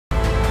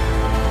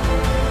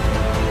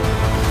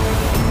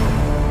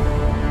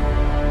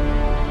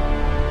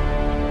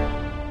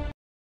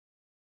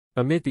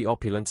Amid the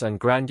opulence and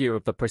grandeur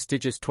of the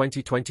prestigious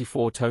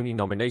 2024 Tony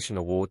Nomination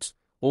Awards,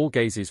 all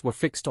gazes were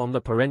fixed on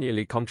the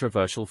perennially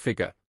controversial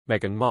figure,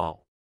 Meghan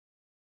Markle.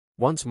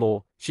 Once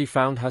more, she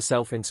found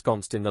herself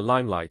ensconced in the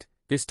limelight,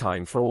 this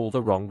time for all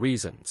the wrong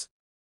reasons.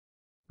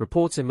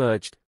 Reports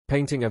emerged,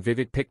 painting a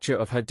vivid picture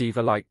of her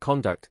diva-like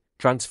conduct,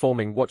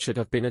 transforming what should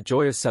have been a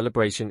joyous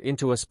celebration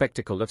into a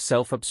spectacle of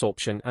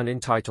self-absorption and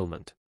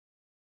entitlement.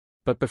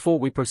 But before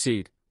we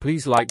proceed,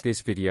 please like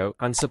this video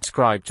and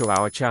subscribe to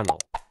our channel.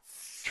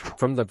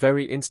 From the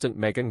very instant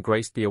Meghan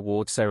graced the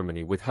award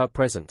ceremony with her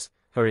presence,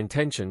 her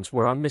intentions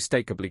were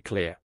unmistakably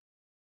clear.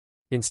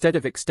 Instead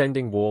of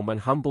extending warm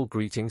and humble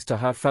greetings to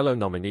her fellow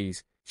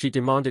nominees, she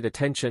demanded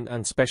attention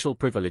and special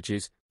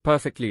privileges,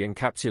 perfectly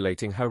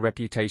encapsulating her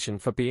reputation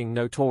for being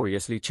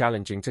notoriously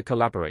challenging to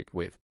collaborate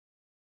with.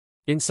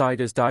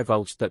 Insiders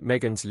divulged that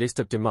Meghan's list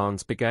of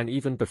demands began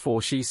even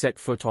before she set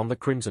foot on the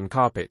crimson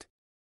carpet.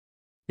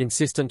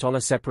 Insistent on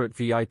a separate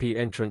VIP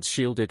entrance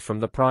shielded from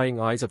the prying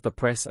eyes of the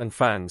press and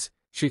fans,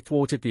 she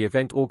thwarted the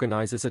event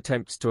organizers'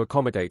 attempts to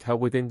accommodate her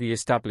within the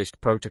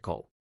established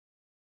protocol.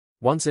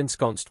 Once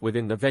ensconced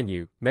within the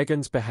venue,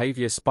 Meghan's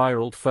behavior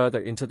spiraled further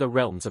into the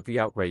realms of the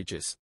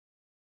outrageous.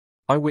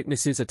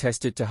 Eyewitnesses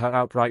attested to her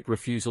outright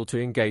refusal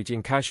to engage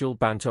in casual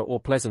banter or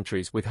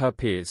pleasantries with her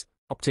peers,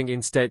 opting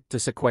instead to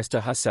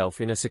sequester herself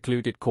in a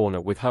secluded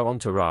corner with her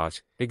entourage,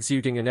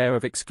 exuding an air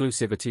of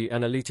exclusivity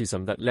and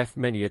elitism that left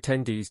many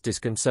attendees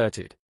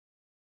disconcerted.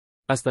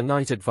 As the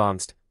night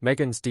advanced,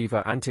 Meghan's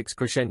diva antics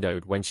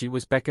crescendoed when she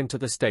was beckoned to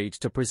the stage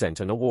to present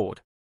an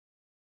award.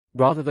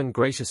 Rather than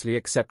graciously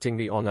accepting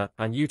the honor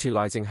and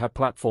utilizing her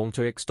platform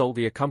to extol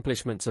the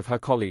accomplishments of her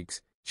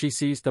colleagues, she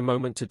seized the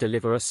moment to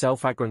deliver a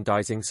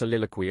self-aggrandizing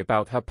soliloquy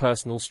about her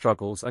personal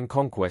struggles and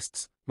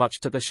conquests,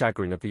 much to the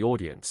chagrin of the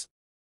audience.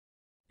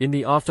 In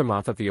the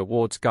aftermath of the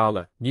awards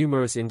gala,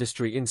 numerous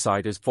industry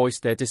insiders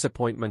voiced their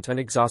disappointment and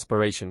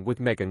exasperation with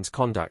Meghan's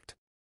conduct.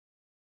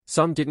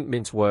 Some didn't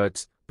mince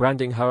words,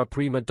 branding her a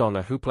prima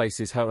donna who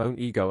places her own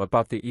ego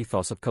above the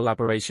ethos of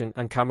collaboration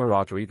and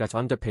camaraderie that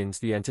underpins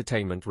the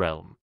entertainment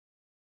realm.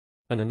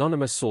 An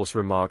anonymous source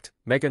remarked,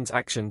 Meghan's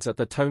actions at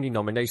the Tony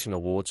Nomination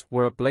Awards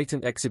were a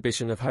blatant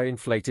exhibition of her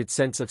inflated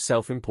sense of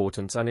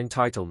self-importance and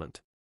entitlement.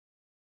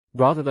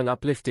 Rather than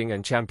uplifting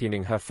and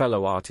championing her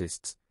fellow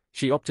artists,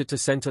 she opted to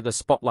center the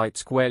spotlight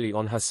squarely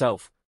on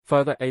herself,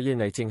 further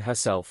alienating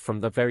herself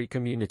from the very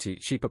community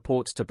she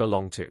purports to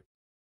belong to.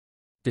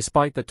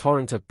 Despite the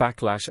torrent of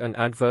backlash and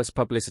adverse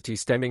publicity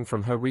stemming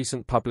from her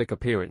recent public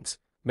appearance,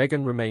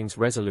 Meghan remains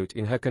resolute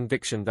in her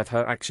conviction that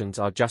her actions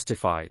are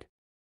justified.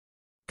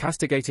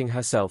 Castigating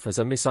herself as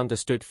a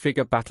misunderstood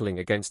figure battling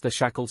against the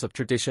shackles of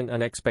tradition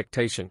and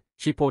expectation,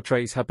 she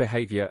portrays her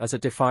behavior as a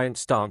defiant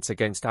stance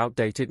against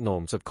outdated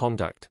norms of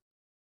conduct.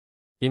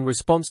 In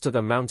response to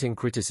the mounting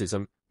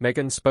criticism,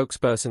 Meghan's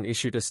spokesperson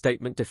issued a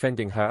statement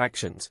defending her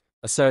actions,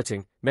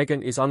 asserting,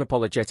 Meghan is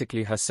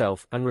unapologetically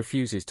herself and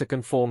refuses to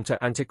conform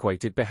to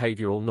antiquated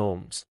behavioral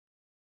norms.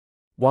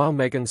 While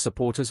Meghan's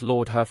supporters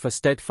laud her for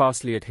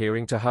steadfastly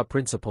adhering to her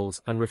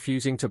principles and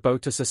refusing to bow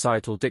to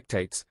societal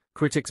dictates,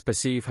 critics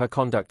perceive her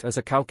conduct as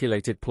a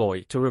calculated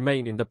ploy to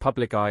remain in the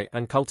public eye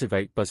and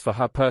cultivate buzz for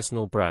her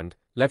personal brand,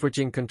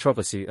 leveraging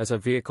controversy as a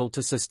vehicle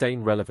to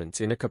sustain relevance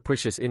in a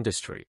capricious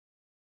industry.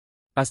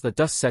 As the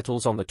dust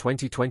settles on the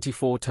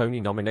 2024 Tony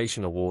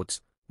Nomination Awards,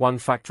 one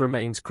fact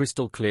remains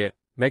crystal clear: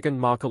 Meghan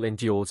Markle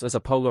endures as a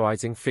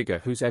polarizing figure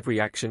whose every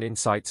action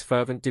incites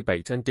fervent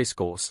debate and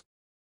discourse.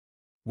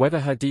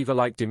 Whether her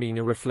diva-like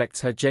demeanor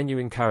reflects her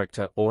genuine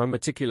character or a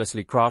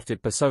meticulously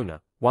crafted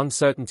persona, one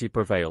certainty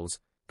prevails: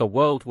 the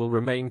world will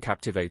remain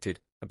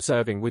captivated,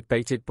 observing with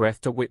bated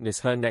breath to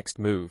witness her next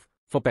move,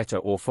 for better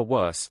or for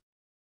worse.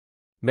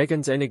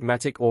 Meghan's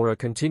enigmatic aura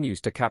continues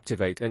to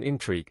captivate and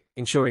intrigue,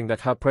 ensuring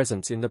that her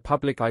presence in the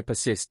public eye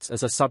persists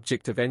as a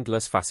subject of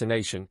endless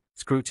fascination,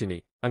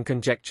 scrutiny, and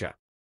conjecture.